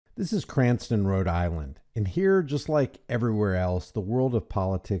This is Cranston, Rhode Island, and here, just like everywhere else, the world of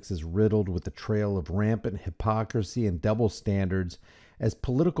politics is riddled with the trail of rampant hypocrisy and double standards as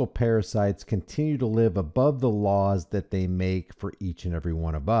political parasites continue to live above the laws that they make for each and every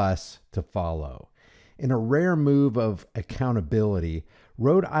one of us to follow. In a rare move of accountability,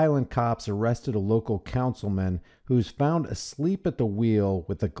 Rhode Island cops arrested a local councilman who was found asleep at the wheel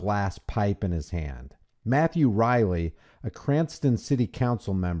with a glass pipe in his hand. Matthew Riley, a Cranston City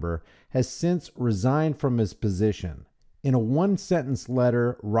Council member, has since resigned from his position. In a one-sentence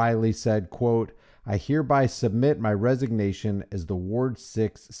letter, Riley said, quote, "I hereby submit my resignation as the Ward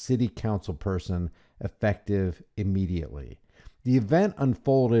 6 City Council person effective immediately." The event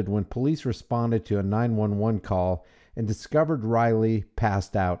unfolded when police responded to a 911 call and discovered Riley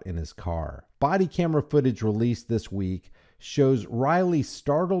passed out in his car. Body camera footage released this week shows Riley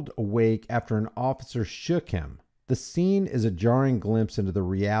startled awake after an officer shook him. The scene is a jarring glimpse into the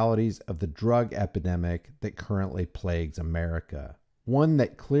realities of the drug epidemic that currently plagues America, one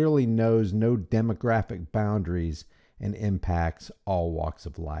that clearly knows no demographic boundaries and impacts all walks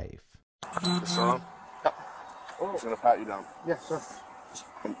of life. Son, I'm just going to pat you down. Yes, sir. Just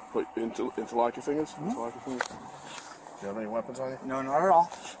put interlock your fingers. Interlock your fingers. Do you have any weapons on you? No, not at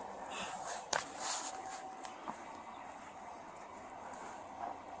all.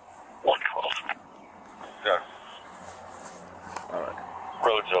 Alright.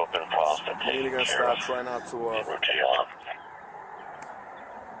 Roads open, fast. You're going to stop. Try not to,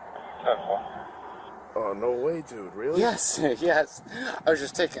 Oh, no way, dude. Really? Yes, yes. I was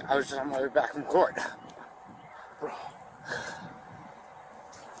just on my way back from court. Bro.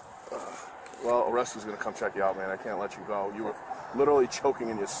 Well, a rescue's going to come check you out, man. I can't let you go. You were literally choking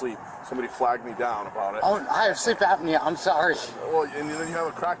in your sleep. Somebody flagged me down about it. Oh, I have sleep apnea. I'm sorry. Well, and then you have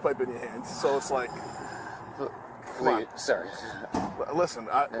a crack pipe in your hand, so it's like... Wait, sorry. Listen,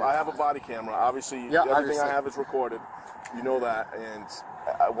 I have a body camera. Obviously, everything I have is recorded. You know that, and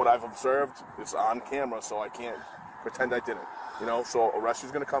what I've observed is on camera, so I can't pretend I didn't. You know, so a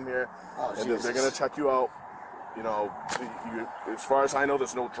rescue's going to come here, and they're going to check you out. You know, as far as I know,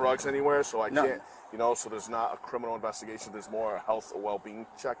 there's no drugs anywhere, so I can't, you know, so there's not a criminal investigation. There's more a health or well-being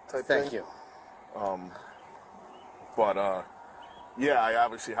check type thing. Thank you. Yeah, I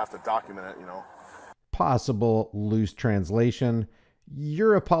obviously have to document it, you know. Possible loose translation: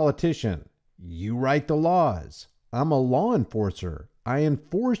 you're a politician. You write the laws. I'm a law enforcer. I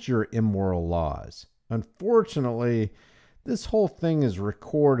enforce your immoral laws. Unfortunately, this whole thing is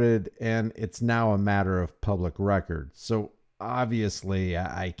recorded and it's now a matter of public record. So obviously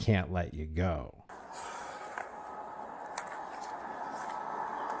I can't let you go.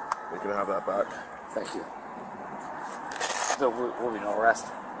 You can have that back. Thank you. There will be no arrest.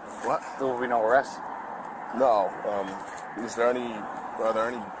 What? There will be no arrest? No. Are there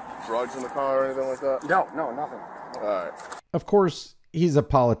any drugs in the car or anything like that? No, nothing. All right. Of course, he's a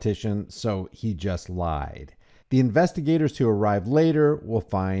politician, so he just lied. The investigators who arrive later will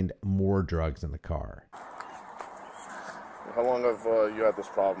find more drugs in the car. How long have you had this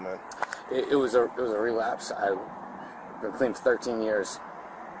problem, man? It was a relapse. I've been clean for 13 years.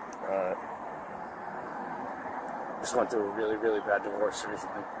 All right. Just went through a really, really bad divorce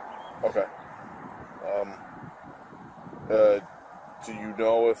recently. Okay. Do you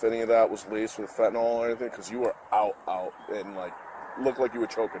know if any of that was laced with fentanyl or anything? Because you were out, and like looked like you were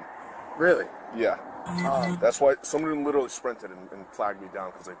choking. Really? Yeah. That's why somebody literally sprinted and flagged me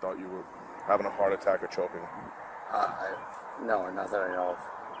down because they thought you were having a heart attack or choking. No, not that I know of.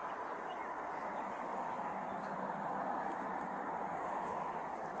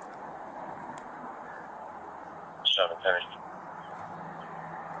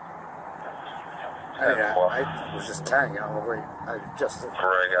 I was just carrying it over. I just... Greg,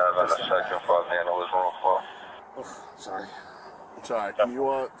 I was on the second front handle was wrong for. Sorry. It's all right. Can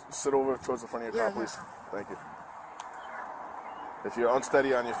you sit over towards the front of your car, please? Thank you. If you're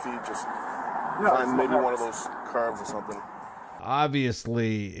unsteady on your feet, just find maybe one of those curves or something.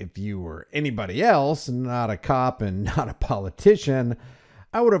 Obviously, if you were anybody else, not a cop and not a politician,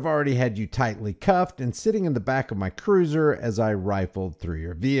 I would have already had you tightly cuffed and sitting in the back of my cruiser as I rifled through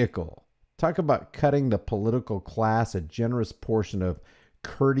your vehicle. Talk about cutting the political class a generous portion of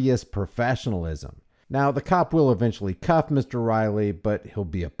courteous professionalism. Now, the cop will eventually cuff Mr. Riley, but he'll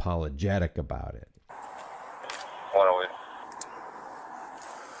be apologetic about it. Why don't we?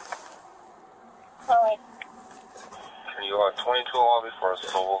 All right. Can you 22 lobby for a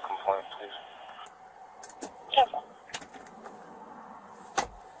civil complaint, please? Careful.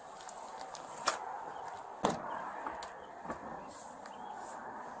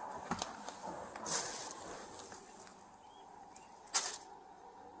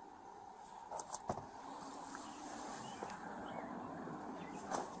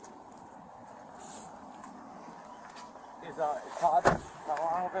 Todd,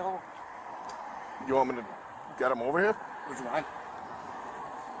 Alarm available? You want me to get him over here? Would you mind?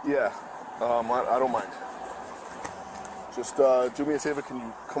 Yeah, I don't mind. Just do me a favor, can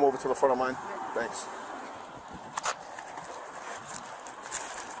you come over to the front of mine? Thanks.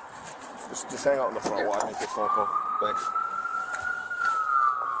 Just hang out in the front while I make this phone call. Thanks.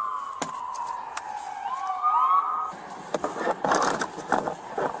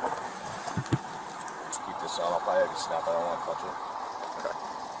 Just keep this on. I'll probably have you snap. I don't want to touch it. Okay.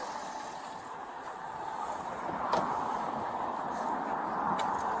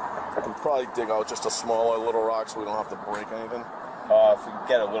 I can probably dig out just a smaller little rock so we don't have to break anything. If we can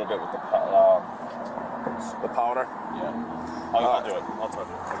get a little bit with the powder? Yeah. I'll do it. I'll touch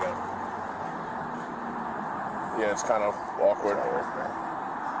it. I got it. Yeah, it's kind of awkward.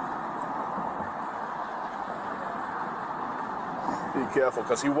 Be careful,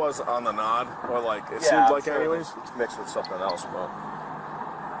 because he was on the nod, or like, it seemed like sure anyways. it's mixed with something else, but...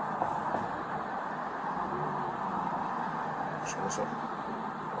 Show us up.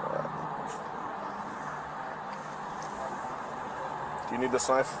 Do you need this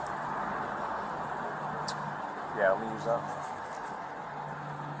knife? Yeah, let me use that.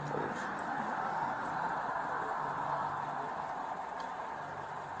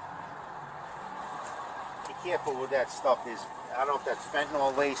 Be careful with that stuff. I don't know if that's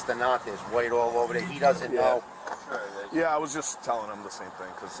fentanyl laced or not. There's white all over there. He doesn't know. Yeah, I was just telling him the same thing,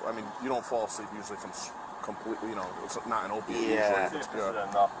 because, I mean, you don't fall asleep usually from completely, you know, it's not an opiate Yeah. usually. It's pure.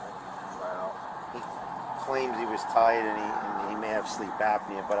 He claims he was tired and he may have sleep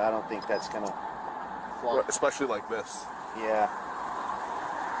apnea, but I don't think that's going to Well, especially like this. Yeah.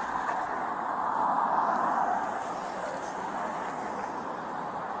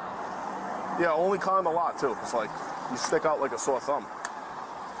 Yeah, only climb a lot too. It's like you stick out like a sore thumb.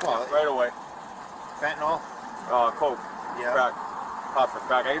 Well, right away. Fentanyl? Coke. Yeah. Crack. Pot for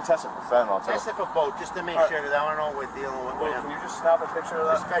crack. I can test it for fentanyl too. Test it for both, just to make sure that I don't know what we're dealing with. Well, can you just snap a picture of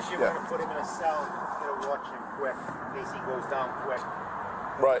that? Especially if we're going to put him in a cell, we're watch him quick, in case he goes down quick.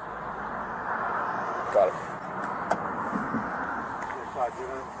 Right. Got it. We're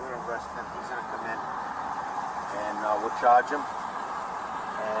going to arrest him. He's going to come in, and we'll charge him.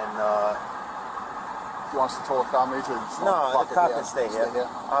 And he wants to tow a car major. no, the car can stay here.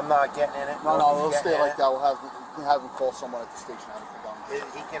 I'm not getting in it. No, we'll stay like that. We'll have him call someone at the station.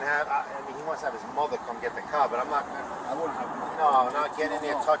 He can have. I mean, he wants to have his mother come get the car, but I'm not. I wouldn't have. No, I'm not getting in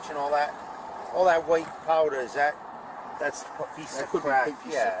there touching all that. All that white powder is that. That's a piece of crack.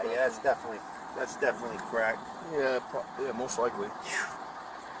 Yeah, that's definitely crack. Yeah, most likely.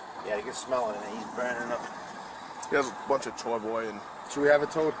 Yeah, you can smell it in it. He's burning up. He has a bunch of toy boy and. Should we have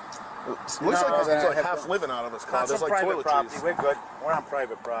it towed? Looks like he's like half living out of his car. There's like private property. toiletries. We're good. We're on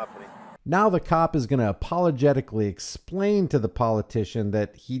private property. Now the cop is going to apologetically explain to the politician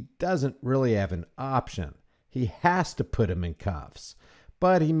that he doesn't really have an option. He has to put him in cuffs,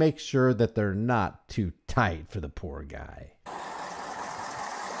 but he makes sure that they're not too tight for the poor guy.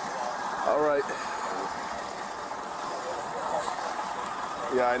 All right.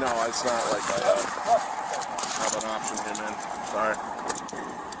 Yeah, I know. It's not like I have an option here, man. Sorry.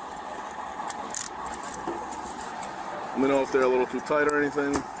 Let me know if they're a little too tight or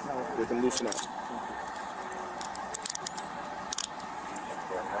anything. They can loosen up.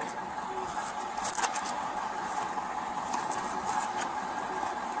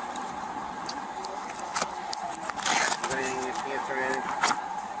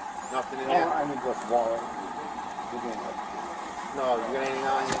 Nothing in there? I mean, just water. No, you got anything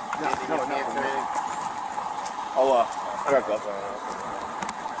on you? Anything in your pants or anything? I got gloves on.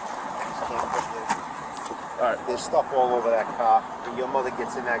 Alright. There's stuff all over that car. When your mother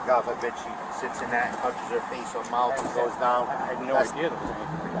gets in that car, I bet she sits in that, touches her face or mouth and goes down. I had no idea there was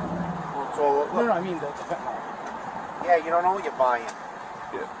anything down there. So, No, I mean the fentanyl. yeah, you don't know what you're buying.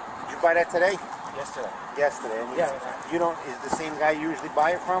 Yeah. Did you buy that today? Yesterday. Yesterday. And Yeah. You don't, is the same guy you usually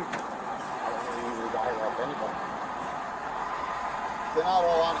buy it from? I don't really usually buy it off anybody. They're not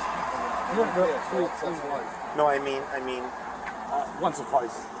all honest people. No, I mean, Once or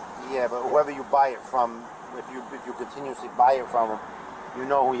twice. yeah, but whoever you buy it from, if you continuously buy it from them, you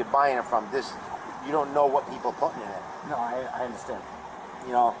know who you're buying it from. You don't know what people are putting in it. No, I understand.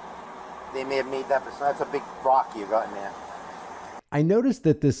 You know, they may have made that, but that's a big rock you got in there. I noticed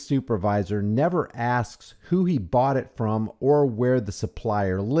that this supervisor never asks who he bought it from or where the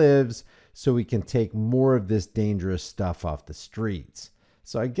supplier lives, so he can take more of this dangerous stuff off the streets.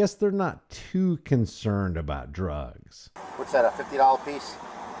 So I guess they're not too concerned about drugs. What's that, a $50 piece?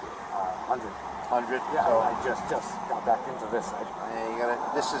 100. 100? Yeah, So, I just got back into this.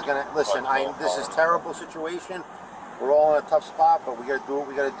 yeah, this is gonna, listen, this is terrible situation, We're all in a tough spot, but we got to do what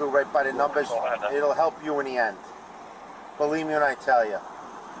we got to do right by the numbers. It'll help you in the end. Believe me when I tell you.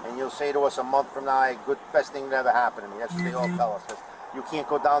 And you'll say to us a month from now, good, best thing that ever happened to me. That's what they all tell us. You can't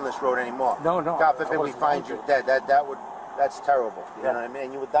go down this road anymore. No. God forbid we find you dead. That's terrible. You know what I mean?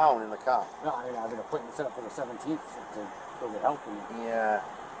 And you were down in the car. No, I have an appointment set up for the 17th to go get help. Yeah.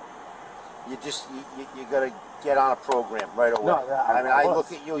 You gotta get on a program right away. No, I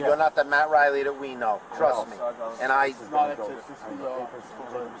look at you. Yeah. You're not the Matt Riley that we know. Trust me. And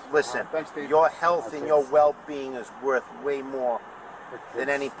listen. Your health and your well-being is worth way more than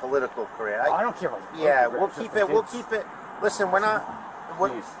any political career. I don't care. Yeah, we'll keep it. We'll keep it. Listen, we're not.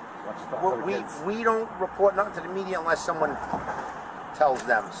 We don't report nothing to the media unless someone tells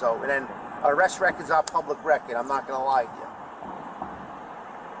them. So, and then arrest records are public record. I'm not gonna lie to you.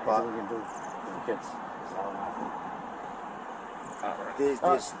 But we can do for the kids.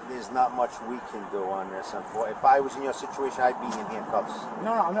 There's not much we can do on this. Unfortunately, if I was in your situation, I'd be in handcuffs.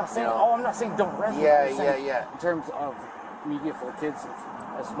 No, I'm not saying. I'm not saying don't arrest. Yeah. In terms of media for the kids,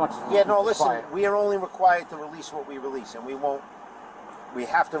 as much as listen. We are only required to release what we release, and we won't. We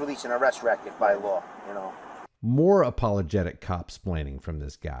have to release an arrest record by law. More apologetic cop-splaining from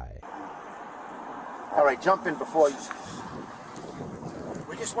this guy. All right, jump in before you.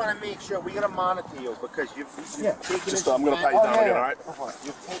 We just want to make sure we got to monitor you because you've taken in I'm going to pat you down again, all right?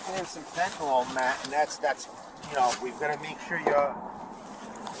 You've taken in some fentanyl, Matt, and that's we've got to make sure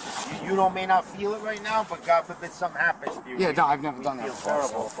you may not feel it right now, but God forbid something happens to you. Yeah, no, I've never done that. I feel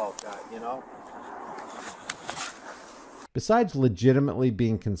terrible about that, Besides legitimately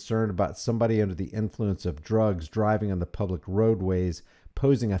being concerned about somebody under the influence of drugs driving on the public roadways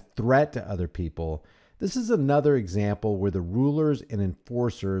posing a threat to other people, this is another example where the rulers and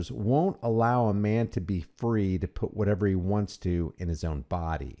enforcers won't allow a man to be free to put whatever he wants to in his own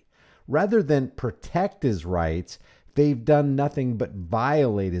body. Rather than protect his rights, they've done nothing but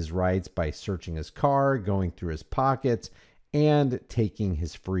violate his rights by searching his car, going through his pockets, and taking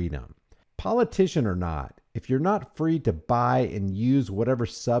his freedom. Politician or not, if you're not free to buy and use whatever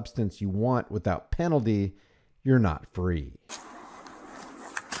substance you want without penalty, you're not free.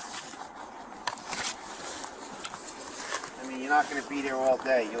 You're not going to be there all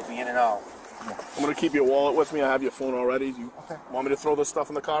day. You'll be in and out. I'm going to keep your wallet with me. I have your phone already. You want me to throw this stuff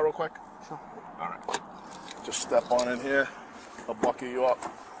in the car real quick? Sure. All right. Just step on in here. I'll buckle you up.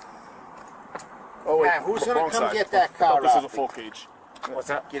 Oh, wait. Yeah, who's going to come get that car out? This is a full cage. What's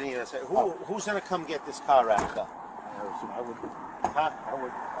that? Getting this. Who's going to come get this car out? I would. Huh? I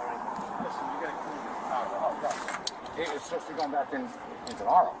would. All right. Listen, you got to clean your car out. It's supposed to be going back in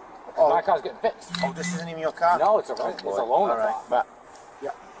tomorrow. My car's getting fixed. Oh, this isn't even your car? No, it's a loaner car. But, yeah.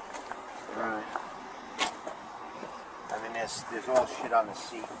 Right. I mean, there's all shit on the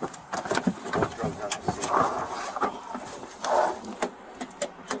seat. All drugs on the seat.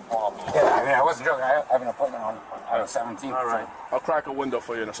 Yeah, I wasn't joking. I have an appointment on the 17th. All right. I'll crack a window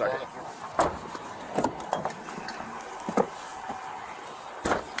for you in a second.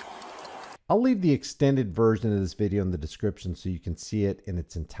 I'll leave the extended version of this video in the description so you can see it in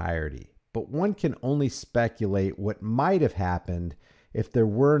its entirety. But one can only speculate what might have happened if there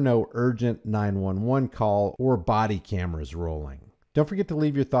were no urgent 911 call or body cameras rolling. Don't forget to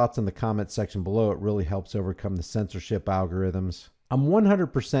leave your thoughts in the comment section below. It really helps overcome the censorship algorithms. I'm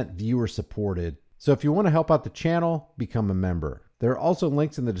 100% viewer supported, so if you want to help out the channel, become a member. There are also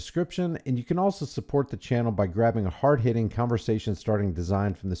links in the description, and you can also support the channel by grabbing a hard-hitting conversation-starting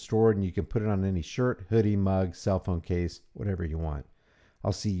design from the store, and you can put it on any shirt, hoodie, mug, cell phone case, whatever you want.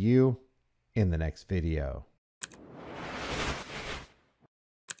 I'll see you in the next video.